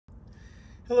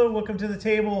Hello, welcome to the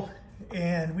table,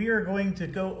 and we are going to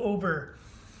go over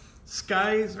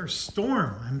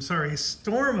Storm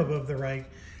Above the Reich.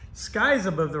 Skies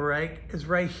Above the Reich is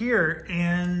right here,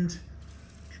 and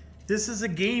this is a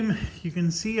game, you can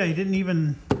see I didn't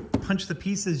even punch the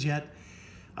pieces yet.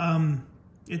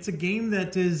 It's a game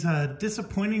that is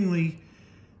disappointingly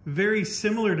very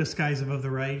similar to Skies Above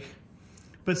the Reich,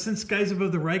 but since Skies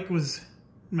Above the Reich was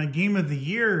my game of the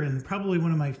year and probably one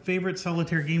of my favorite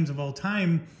solitaire games of all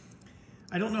time,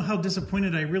 I don't know how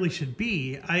disappointed I really should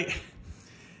be.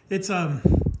 It's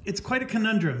quite a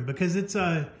conundrum because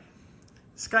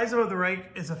Skies Above the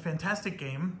Reich is a fantastic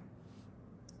game.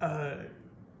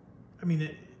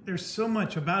 There's so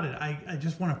much about it I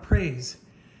just want to praise.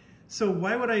 So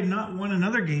why would I not want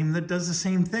another game that does the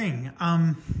same thing?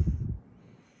 I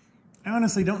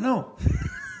honestly don't know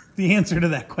the answer to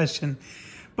that question.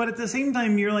 But at the same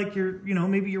time,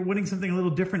 maybe you're wanting something a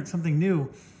little different, something new.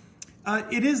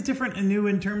 It is different and new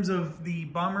in terms of the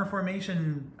bomber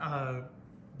formation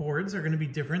boards are going to be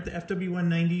different. The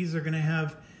FW190s are going to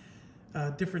have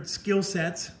different skill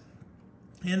sets.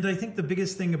 And I think the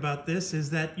biggest thing about this is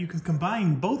that you can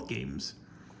combine both games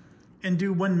and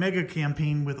do one mega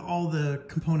campaign with all the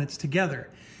components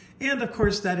together. And of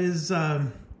course, that is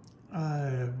where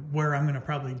I'm going to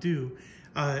probably do.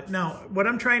 Now, what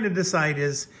I'm trying to decide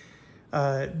is,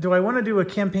 do I want to do a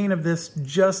campaign of this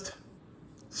just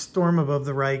Storm Above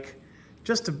the Reich,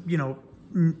 just to,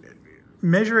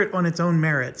 measure it on its own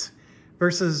merits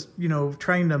versus,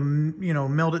 trying to,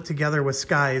 meld it together with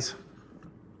Skies?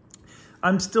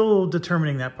 I'm still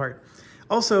determining that part.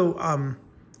 Also,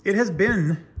 it has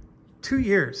been 2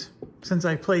 years since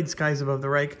I played Skies Above the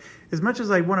Reich. As much as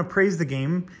I want to praise the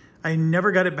game, I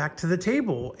never got it back to the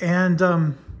table.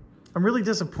 And, I'm really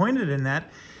disappointed in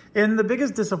that. And the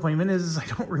biggest disappointment is I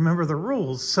don't remember the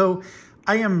rules. So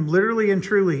I am literally and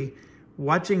truly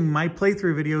watching my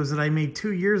playthrough videos that I made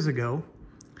 2 years ago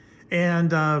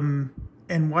and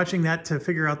watching that to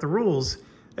figure out the rules.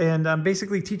 And I'm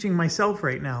basically teaching myself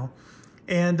right now.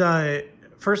 And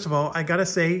first of all, I gotta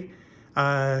say,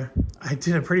 I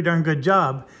did a pretty darn good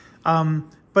job.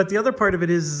 But the other part of it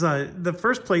is the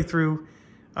first playthrough,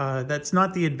 that's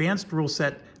not the advanced rule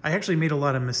set, I actually made a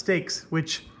lot of mistakes,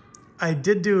 which I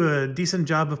did do a decent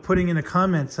job of putting in the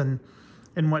comments and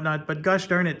whatnot, but gosh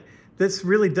darn it, this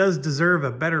really does deserve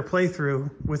a better playthrough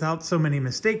without so many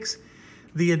mistakes.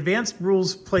 The advanced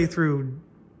rules playthrough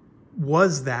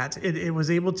was that. It was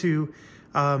able to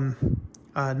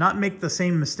not make the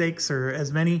same mistakes or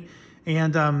as many,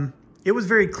 and it was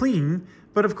very clean,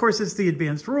 but of course it's the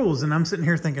advanced rules, and I'm sitting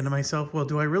here thinking to myself, well,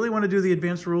 do I really want to do the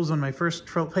advanced rules on my first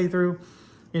playthrough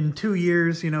in 2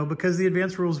 years, because the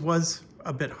advanced rules was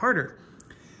a bit harder.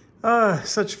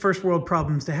 Such first world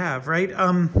problems to have, right?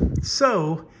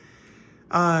 So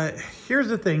here's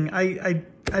the thing. I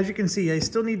as you can see, I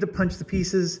still need to punch the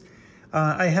pieces.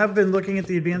 I have been looking at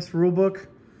the advanced rulebook,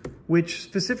 which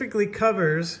specifically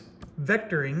covers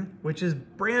vectoring, which is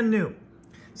brand new.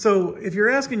 So if you're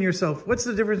asking yourself, what's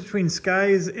the difference between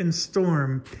Skies and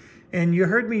Storm? And you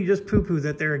heard me just poo-poo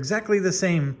that they're exactly the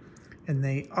same, and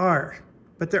they are.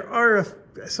 But there are,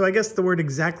 so I guess the word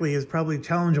exactly is probably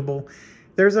challengeable.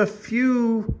 There's a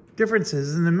few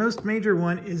differences, and the most major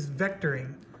one is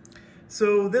vectoring.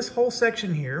 So this whole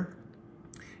section here,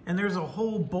 and there's a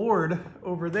whole board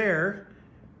over there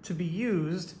to be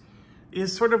used,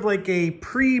 is sort of like a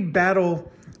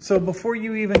pre-battle. So before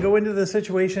you even go into the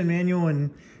situation manual and,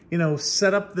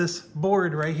 set up this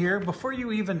board right here, before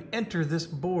you even enter this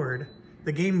board,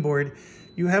 the game board,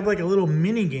 you have like a little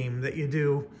mini game that you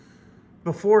do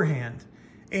beforehand.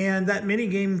 And that mini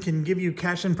game can give you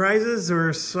cash and prizes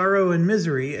or sorrow and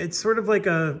misery. It's sort of like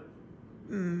a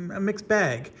mixed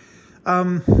bag.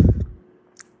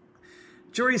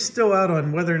 Jury's still out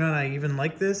on whether or not I even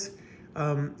like this.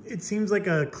 It seems like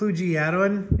a kludgy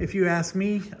add-on, if you ask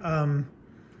me.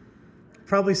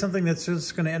 Probably something that's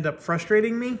just going to end up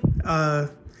frustrating me.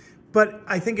 But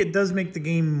I think it does make the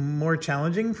game more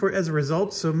challenging as a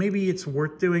result, so maybe it's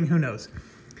worth doing, who knows.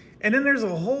 And then there's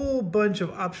a whole bunch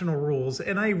of optional rules,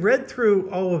 and I read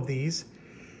through all of these.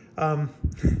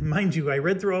 Mind you, I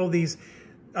read through all of these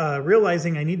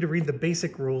realizing I need to read the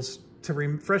basic rules to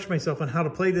refresh myself on how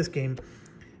to play this game.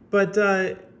 But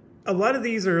a lot of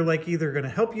these are like either going to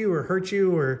help you or hurt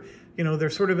you, or, they're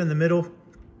sort of in the middle.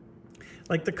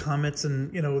 Like the comets,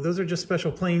 and those are just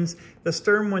special planes. The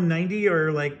Sturm 190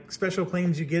 are like special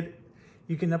planes you get.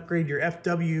 You can upgrade your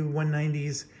FW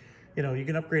 190s. You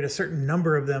can upgrade a certain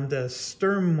number of them to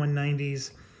Sturm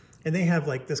 190s, and they have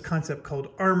like this concept called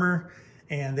armor,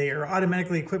 and they are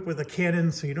automatically equipped with a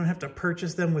cannon, so you don't have to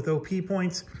purchase them with OP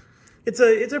points. it's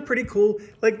a pretty cool,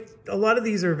 like a lot of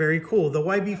these are very cool. The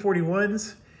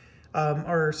YB41s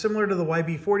are similar to the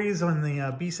YB40s on the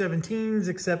B17s,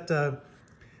 except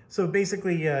so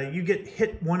basically you get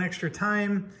hit one extra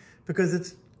time because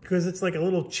it's like a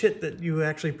little chit that you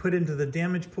actually put into the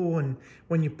damage pool, and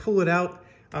when you pull it out,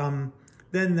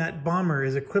 then that bomber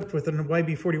is equipped with a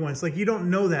YB41. It's like you don't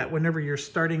know that whenever you're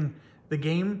starting the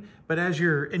game, but as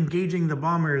you're engaging the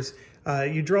bombers,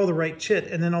 you draw the right chit,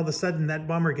 and then all of a sudden that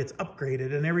bomber gets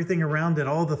upgraded, and everything around it,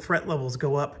 all the threat levels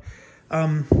go up.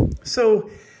 So,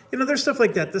 you know, there's stuff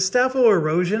like that. The Staffel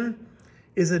erosion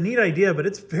is a neat idea, but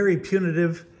it's very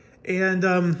punitive. And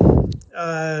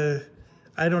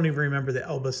I don't even remember the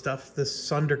Elba stuff, the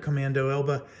Sonderkommando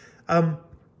Elba.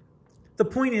 The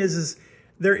point is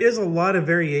there is a lot of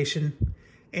variation,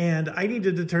 and I need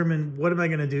to determine what am I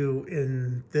going to do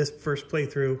in this first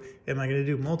playthrough. Am I going to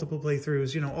do multiple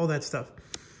playthroughs? You know, all that stuff.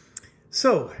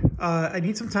 So I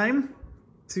need some time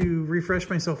to refresh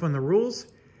myself on the rules,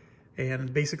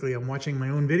 and basically I'm watching my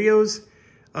own videos.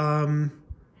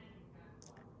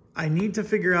 I need to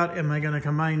figure out, am I going to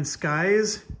combine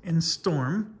Skies and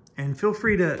Storm? And feel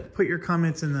free to put your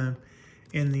comments in the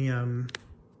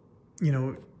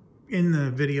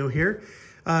video here.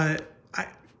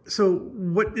 So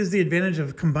what is the advantage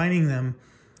of combining them?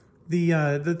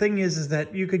 The thing is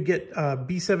that you could get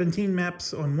B-17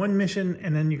 maps on one mission,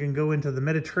 and then you can go into the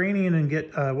Mediterranean and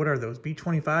get, what are those,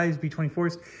 B-25s,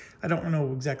 B-24s? I don't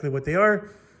know exactly what they are,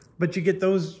 but you get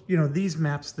those, you know, these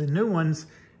maps, the new ones,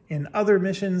 in other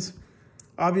missions.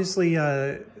 Obviously,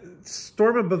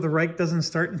 Storm Above the Reich doesn't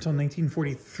start until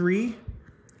 1943.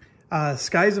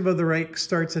 Skies Above the Reich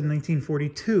starts in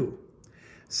 1942.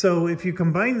 So if you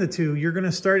combine the two, you're going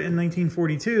to start in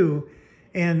 1942,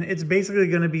 and it's basically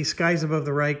going to be Skies Above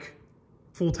the Reich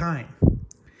full time.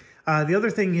 The other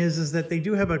thing is that they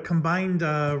do have a combined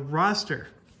roster.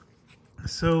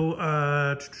 So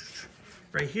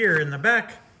right here in the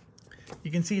back,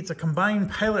 you can see it's a combined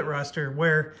pilot roster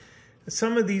where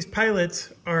some of these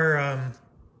pilots are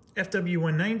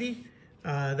FW-190.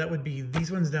 That would be these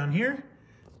ones down here,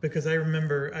 because I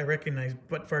recognize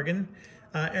Buttfargen.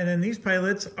 And then these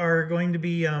pilots are going to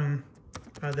be the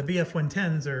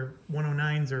BF-110s or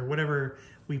 109s or whatever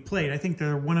we played. I think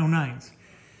they're 109s.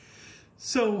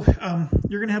 So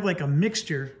you're going to have like a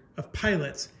mixture of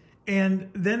pilots, and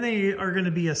then they are going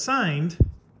to be assigned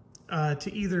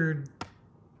to either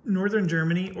Northern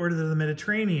Germany or to the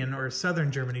Mediterranean or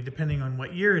Southern Germany, depending on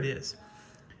what year it is.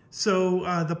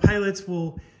 So the pilots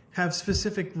will have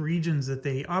specific regions that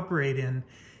they operate in,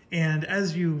 and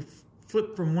as you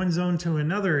flip from one zone to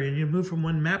another and you move from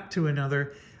one map to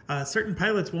another, certain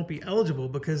pilots won't be eligible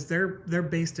because they're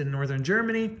based in Northern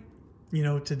Germany, you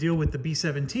know, to deal with the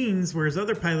B-17s, whereas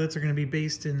other pilots are going to be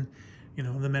based in, you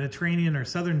know, the Mediterranean or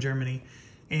Southern Germany.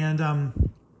 And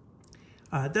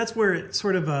that's where it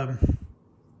sort of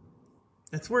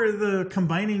that's where the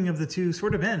combining of the two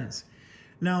sort of ends.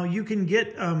 Now you can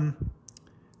get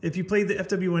if you play the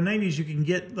FW-190s, you can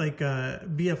get like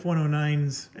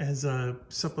BF-109s as a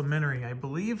supplementary, I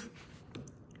believe.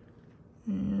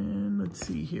 And let's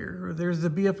see here. There's the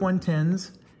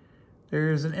BF-110s.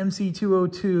 There's an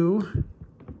MC-202.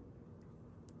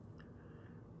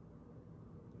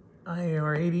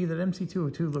 IAR-80. That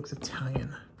MC-202 looks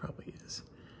Italian. Probably is.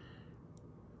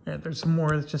 Yeah, there's some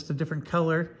more. It's just a different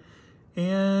color.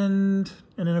 And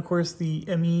then, of course, the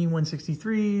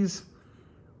ME-163s,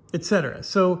 etc.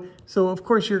 So of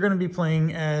course, you're going to be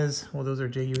playing as, well, those are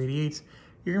JU-88s.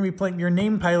 You're going to be playing, your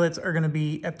name pilots are going to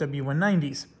be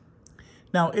FW-190s.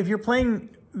 Now, if you're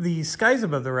playing the Skies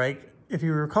Above the Reich, if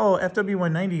you recall,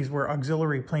 FW-190s were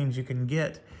auxiliary planes you can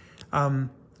get.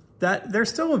 That they're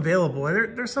still available.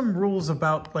 There's some rules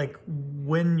about like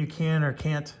when you can or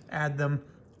can't add them.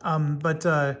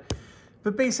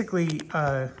 But basically,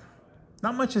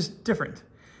 not much is different.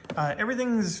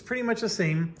 Everything's pretty much the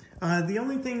same. The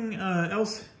only thing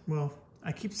else, well,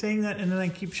 I keep saying that and then I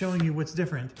keep showing you what's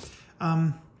different.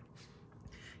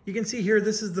 You can see here,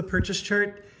 this is the purchase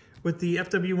chart with the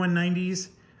FW-190s.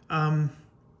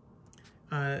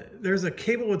 There's a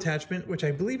cable attachment, which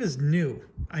I believe is new.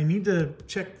 I need to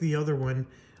check the other one.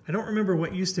 I don't remember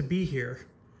what used to be here.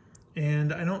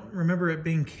 And I don't remember it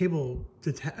being cable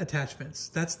attachments.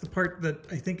 That's the part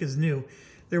that I think is new.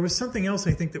 There was something else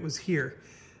I think that was here.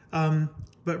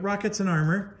 But rockets and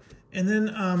armor. And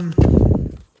then,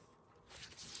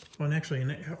 well, and actually,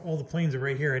 all the planes are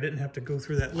right here. I didn't have to go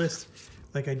through that list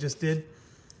like I just did.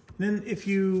 And then if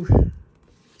you,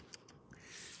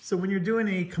 so when you're doing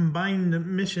a combined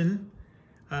mission,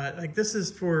 like this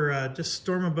is for just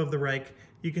Storm Above the Reich,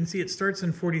 you can see it starts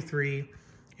in 43,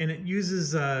 and it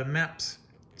uses maps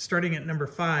starting at number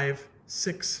 5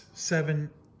 6, 7,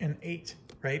 and 8,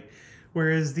 right?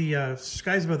 Whereas the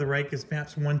Skies Above the Reich is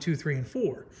maps 1, 2, 3, and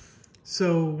 4.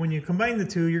 So when you combine the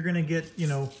two, you're going to get, you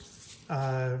know,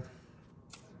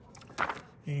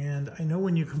 and I know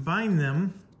when you combine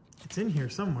them, it's in here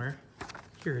somewhere.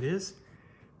 Here it is.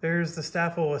 There's the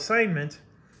Staffel assignment.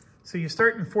 So you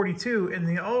start in 42,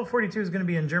 and all of 42 is going to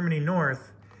be in Germany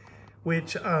North,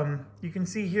 which you can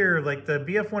see here, like the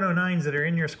BF-109s that are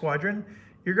in your squadron,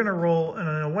 you're going to roll, and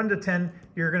on a 1 to 10,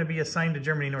 you're going to be assigned to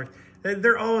Germany North.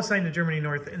 They're all assigned to Germany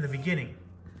North in the beginning.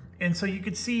 And so you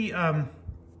could see,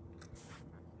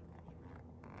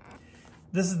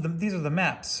 these are the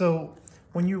maps. So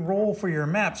when you roll for your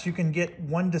maps, you can get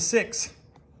 1 to 6,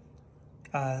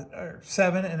 or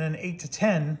 7, and then 8 to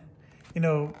 10. You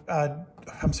know,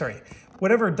 I'm sorry,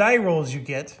 whatever die rolls you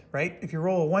get, right? If you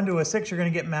roll a 1 to a 6, you're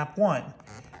going to get map 1.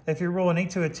 If you roll an 8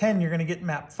 to a 10, you're going to get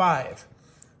map 5.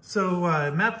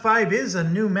 So map 5 is a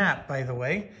new map, by the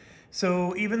way.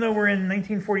 So even though we're in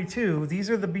 1942, these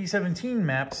are the B-17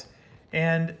 maps,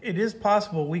 and it is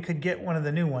possible we could get one of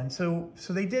the new ones. So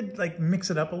they did like mix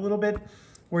it up a little bit,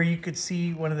 where you could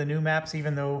see one of the new maps,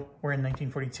 even though we're in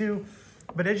 1942.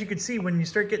 But as you can see, when you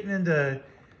start getting into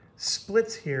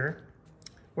splits here,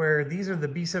 where these are the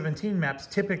B-17 maps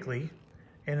typically,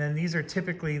 and then these are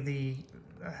typically the,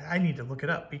 I need to look it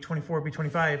up, B-24,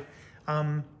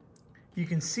 B-25, you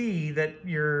can see that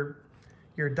your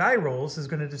die rolls is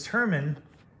going to determine,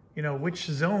 you know, which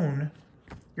zone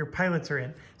your pilots are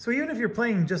in. So even if you're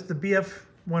playing just the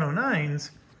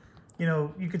BF-109s, you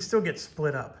know, you could still get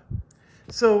split up.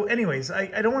 So anyways,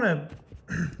 I don't want to,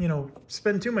 you know,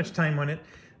 spend too much time on it,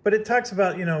 but it talks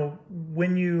about, you know,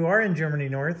 when you are in Germany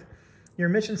North, your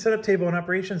mission setup table and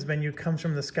operations menu comes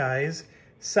from the skies.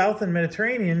 South and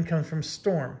Mediterranean comes from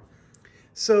storm.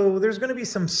 So there's going to be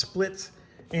some splits,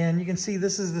 and you can see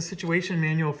this is the situation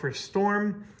manual for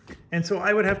storm. And so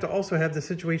I would have to also have the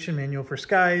situation manual for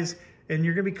skies, and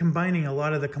you're going to be combining a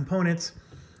lot of the components.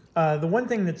 The one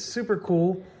thing that's super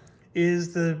cool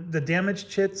is the damage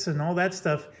chits and all that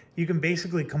stuff. You can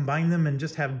basically combine them and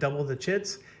just have double the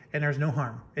chits, and there's no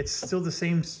harm. It's still the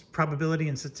same probability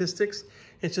and statistics.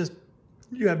 It's just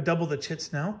you have double the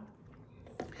chits now.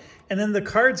 And then the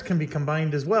cards can be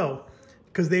combined as well,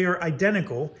 because they are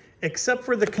identical, except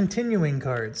for the continuing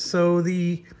cards. So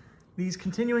these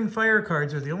continuing fire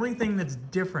cards are the only thing that's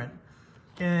different.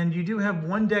 And you do have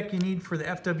one deck you need for the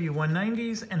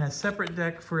FW-190s and a separate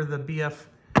deck for the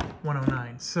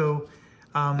BF-109. So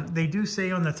they do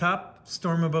say on the top,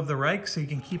 Storm Above the Reich, so you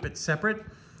can keep it separate.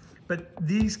 But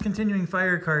these continuing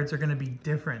fire cards are going to be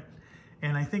different.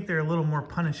 And I think they're a little more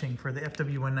punishing for the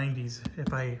FW-190s,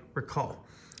 if I recall.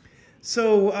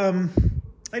 So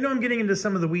I know I'm getting into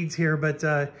some of the weeds here, but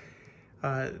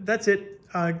that's it.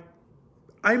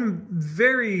 I'm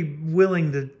very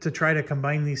willing to try to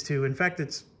combine these two. In fact,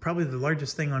 it's probably the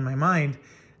largest thing on my mind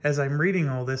as I'm reading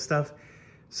all this stuff.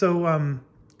 So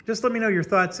just let me know your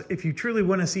thoughts. If you truly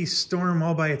want to see Storm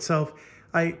all by itself,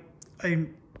 I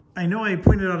know I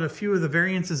pointed out a few of the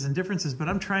variances and differences, but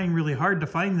I'm trying really hard to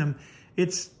find them.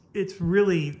 It's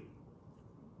really,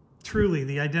 truly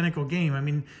the identical game. I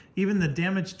mean, even the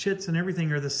damage chits and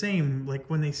everything are the same. Like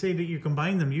when they say that you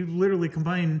combine them, you literally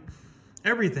combine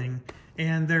everything,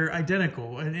 and they're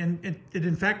identical. And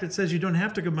in fact, it says you don't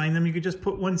have to combine them. You could just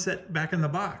put one set back in the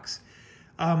box.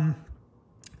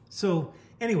 So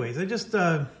anyways, I just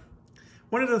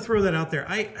wanted to throw that out there.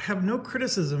 I have no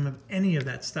criticism of any of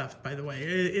that stuff, by the way.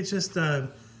 It's just,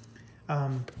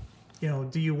 you know,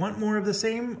 do you want more of the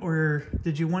same, or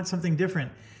did you want something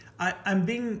different? I'm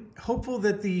being hopeful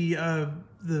that the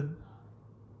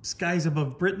Skies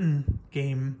Above Britain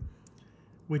game,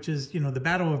 which is, you know, the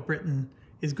Battle of Britain,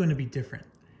 is going to be different.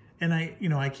 And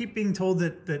I keep being told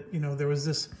that you know, there's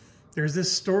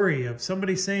this story of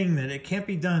somebody saying that it can't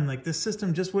be done, like this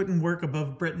system just wouldn't work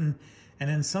above Britain. And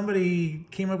then somebody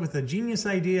came up with a genius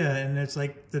idea, and it's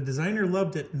like the designer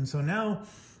loved it, and so now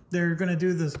they're going to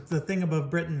do the thing above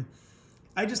Britain.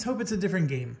 I just hope it's a different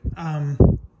game. I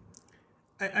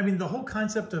mean, the whole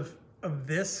concept of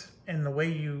this and the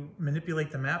way you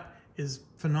manipulate the map is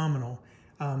phenomenal.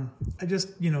 I just,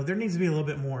 you know, there needs to be a little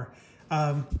bit more.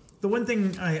 The one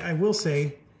thing I will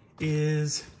say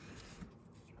is,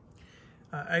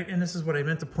 and this is what I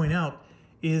meant to point out,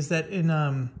 is that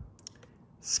in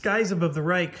Skies Above the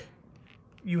Reich,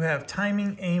 you have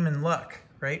timing, aim, and luck,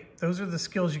 right? Those are the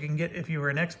skills you can get if you were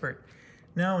an expert.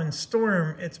 Now in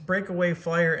Storm, it's breakaway,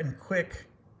 flyer, and quick.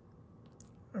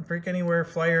 Break anywhere,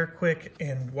 flyer, quick,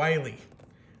 and wily.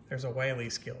 There's a wily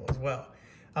skill as well.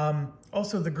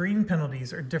 Also, the green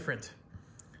penalties are different.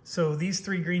 So these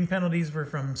 3 green penalties were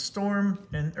from Storm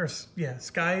and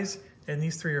Skies, and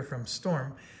these 3 are from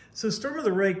Storm. So Storm of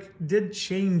the Reich did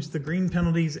change the green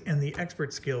penalties and the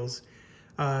expert skills.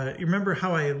 You remember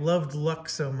how I loved luck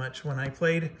so much when I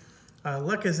played?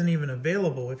 Luck isn't even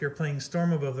available if you're playing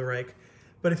Storm above the Reich.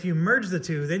 But if you merge the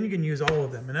 2, then you can use all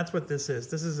of them. And that's what this is.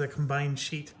 This is a combined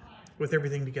sheet with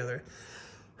everything together.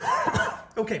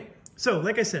 Okay, so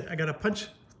like I said, I got to punch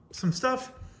some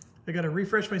stuff. I got to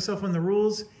refresh myself on the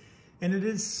rules. And it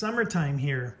is summertime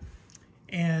here.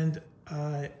 And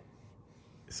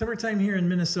summertime here in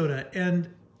Minnesota. And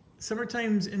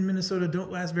summertimes in Minnesota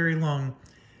don't last very long.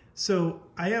 So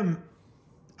I am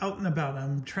out and about.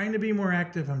 I'm trying to be more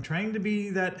active. I'm trying to be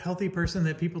that healthy person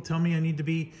that people tell me I need to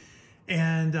be,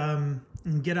 and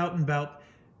get out and about.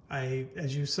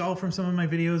 As you saw from some of my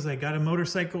videos, I got a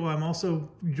motorcycle. I'm also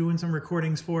doing some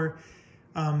recordings for.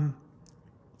 I'm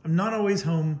not always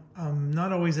home. I'm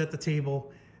not always at the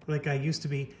table like I used to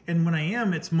be. And when I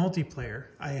am, it's multiplayer.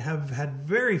 I have had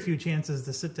very few chances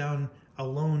to sit down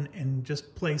alone and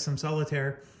just play some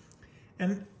solitaire.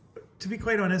 And to be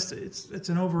quite honest, it's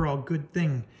an overall good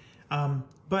thing.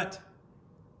 But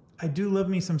I do love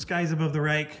me some Skies Above the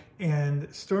Reich, and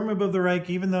Storm Above the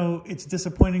Reich, even though it's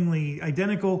disappointingly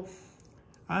identical,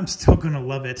 I'm still going to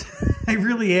love it. I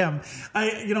really am.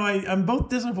 I'm both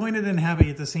disappointed and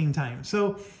happy at the same time.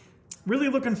 So really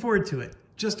looking forward to it.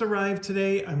 Just arrived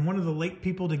today. I'm one of the late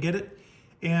people to get it.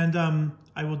 And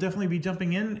I will definitely be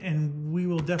jumping in, and we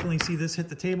will definitely see this hit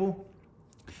the table.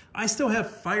 I still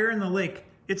have Fire in the Lake.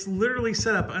 It's literally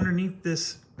set up underneath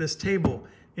this table,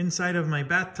 inside of my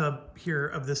bathtub here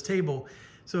of this table.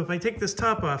 So if I take this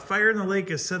top off, Fire in the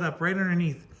Lake is set up right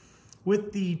underneath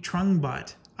with the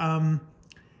Trungbot.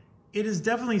 It is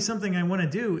definitely something I want to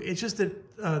do. It's just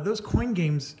that those coin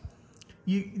games,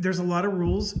 there's a lot of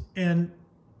rules, and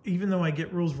even though I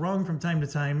get rules wrong from time to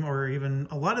time, or even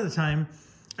a lot of the time,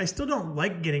 I still don't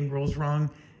like getting rules wrong,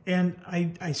 and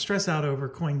I stress out over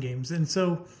coin games. And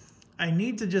so I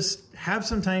need to just have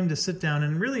some time to sit down,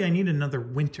 and really I need another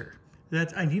winter.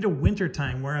 I need a winter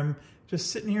time where I'm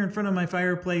just sitting here in front of my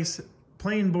fireplace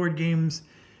playing board games.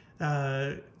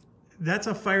 That's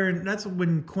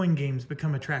when coin games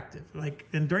become attractive.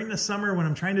 And during the summer when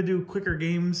I'm trying to do quicker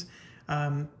games,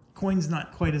 coin's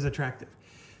not quite as attractive.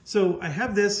 So I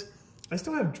have this. I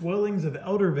still have Dwellings of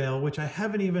Eldervale, which I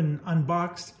haven't even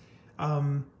unboxed.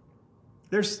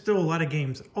 There's still a lot of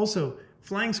games. Also,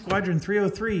 Flying Squadron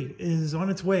 303 is on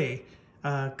its way.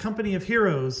 Company of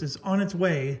Heroes is on its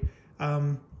way.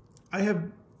 I have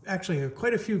actually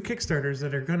quite a few Kickstarters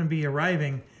that are going to be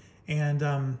arriving,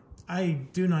 and I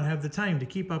do not have the time to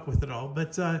keep up with it all.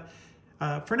 But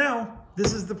for now,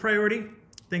 this is the priority.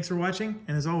 Thanks for watching,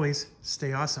 and as always,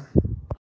 stay awesome.